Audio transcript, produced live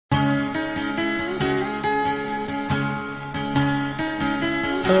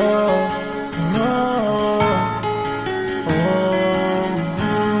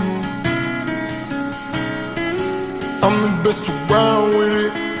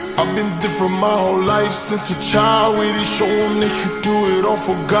different my whole life since a child with it. Show them they could do it all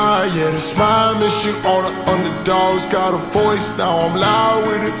for God. Yeah, that's my mission. All the underdogs got a voice. Now I'm loud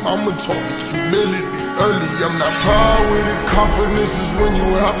with it. I'ma talk humility early. I'm not proud with it. Confidence is when you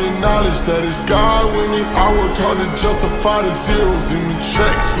have the knowledge that it's God winning. I worked hard to justify the zeros in the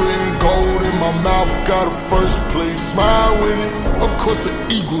checks. Written gold in my mouth. Got a first place. Smile with it. Of course the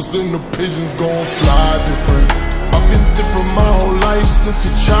eagles and the pigeons gon' fly different. I've been different my whole life since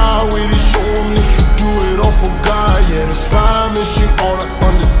a child with it. Show them they can do it all for God. Yeah, that's my mission. All the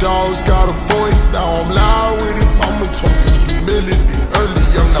underdogs got a voice. Now I'm loud with it. I'ma talk humility early.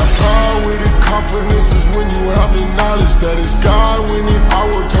 I'm not proud with it. Confidence is when you have the knowledge that it's God winning. I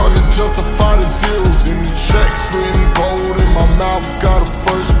worked hard to justify the zeros in the checks. Written gold in my mouth. Got a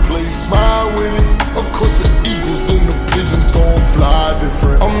first place. Smile with it. Of course the eagles and the pigeons gon' fly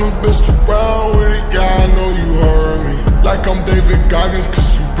different. I'm the best around with it. Yeah, I know you heard me. Like I'm David Goggins,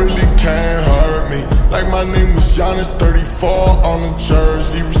 cause you really can't hurt me. Like my name was Giannis, 34 on the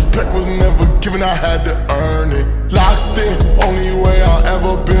jersey. Respect was never given, I had to earn it. Locked in, only way I've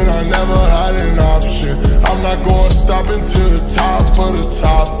ever been, I never had an option. I'm not gonna stop until the top of the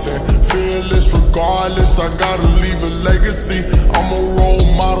top 10. Fearless regardless, I gotta leave a legacy. I'm a role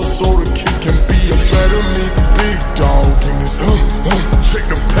model so the kids can be a better me. Big dog in this, check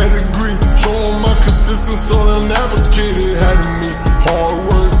the pedigree. Show them my consistency so they'll never get ahead of me. Hard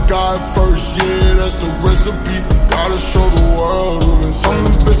work, God first, yeah, that's the recipe. Gotta show the world I'm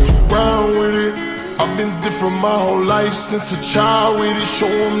the best around with it. I've been different my whole life since a child with it. Show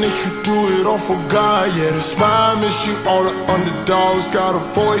them they could do it all for God. Yeah, that's my mission. All the underdogs got a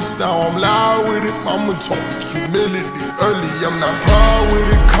voice. Now I'm loud with it. I'ma talk humility early. I'm not proud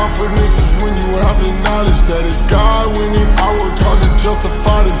with it. Confidence is when you have the knowledge that it's God winning. I worked hard to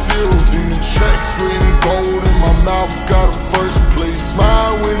justify the zeros in the checks. Written gold in my mouth. Got a first place.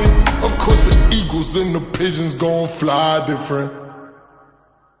 Smile with it. Of course the eagles and the pigeons gon' fly different.